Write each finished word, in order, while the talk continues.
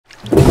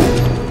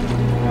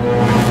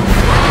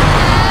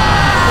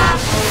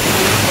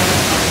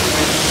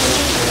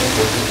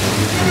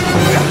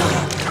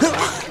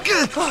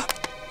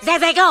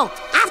go.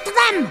 After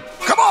them.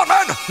 Come on,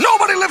 man.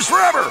 Nobody lives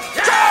forever.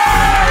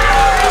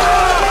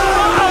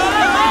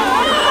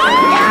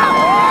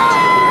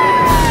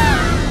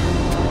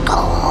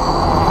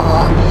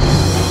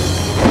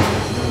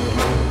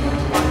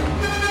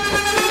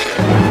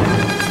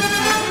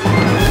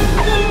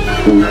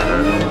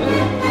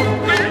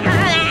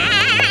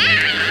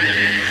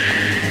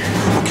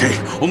 Okay,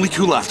 only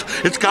 2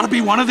 left. It's got to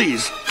be one of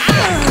these.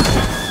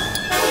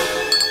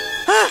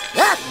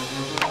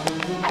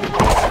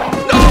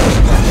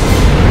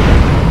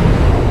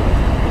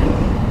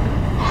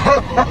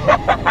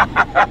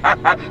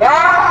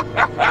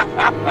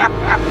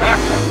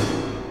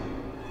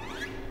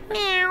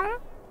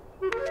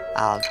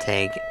 I'll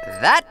take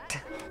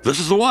that. This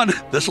is the one.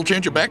 This will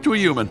change it back to a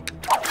human.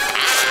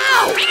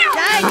 Ow!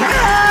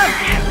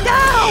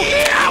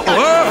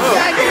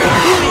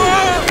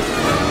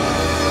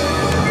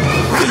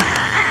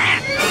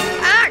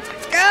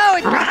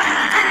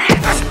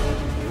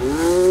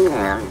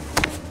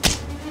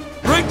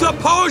 Drink the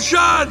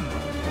potion!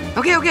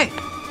 Okay.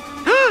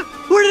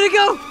 Where did it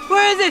go?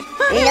 Where is it?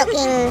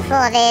 Looking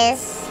for this.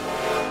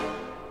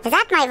 Is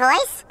that my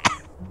voice?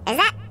 Is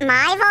that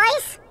my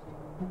voice?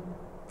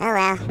 Oh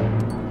well.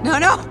 No,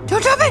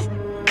 don't drop it!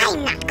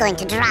 I'm not going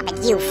to drop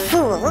it, you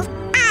fool.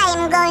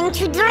 I'm going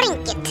to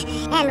drink it.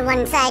 And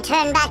once I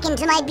turn back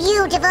into my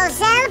beautiful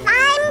self,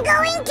 I'm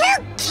going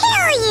to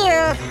kill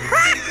you!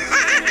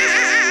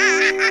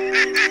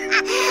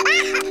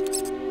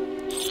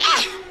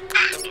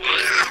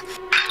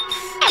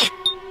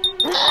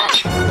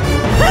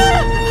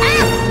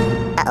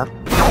 Uh-oh.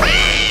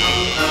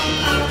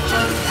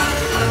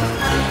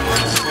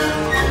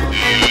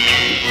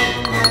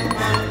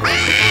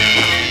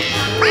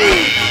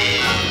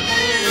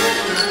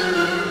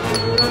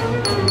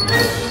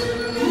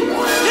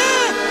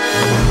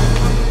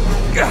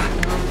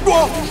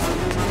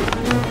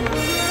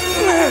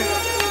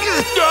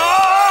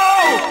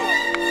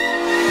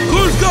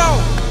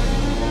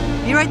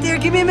 You right there?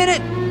 Give me a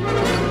minute.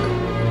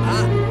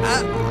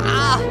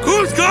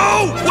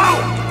 Cusco!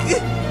 Whoa!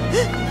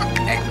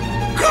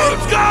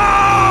 Cusco!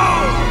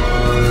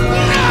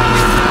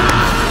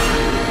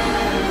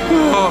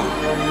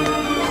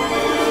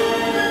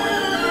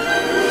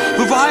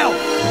 The vial!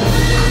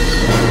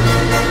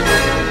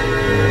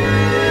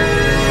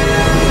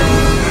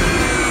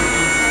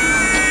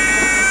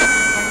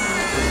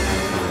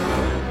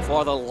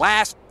 For the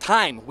last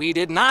time, we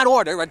did not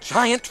order a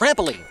giant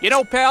trampoline. You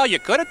know, pal, you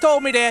could have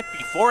told me that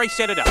before I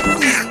set it up.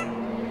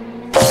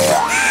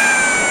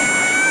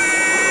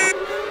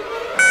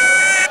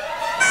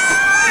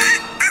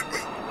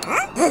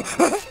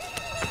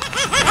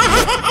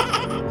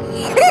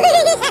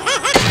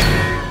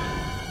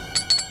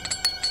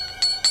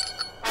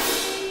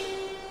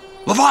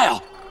 The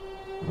vial!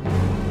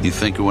 You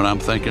thinking what I'm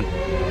thinking?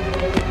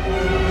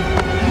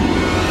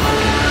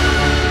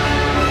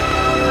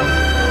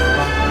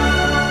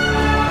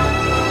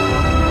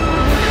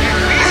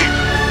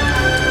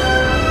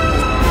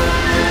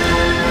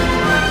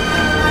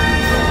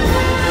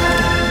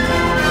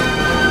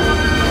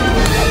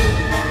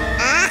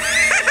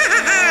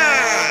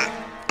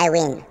 I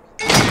win.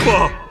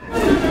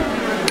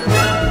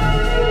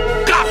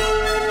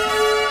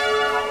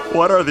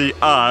 What are the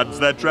odds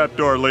that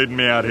trapdoor leading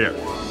me out here?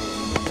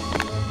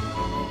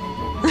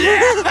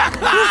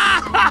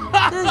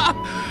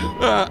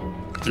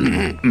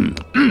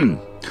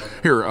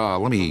 Here,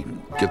 let me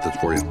get this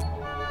for you.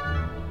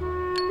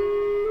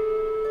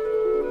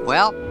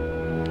 Well,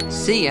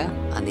 see ya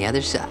on the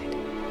other side.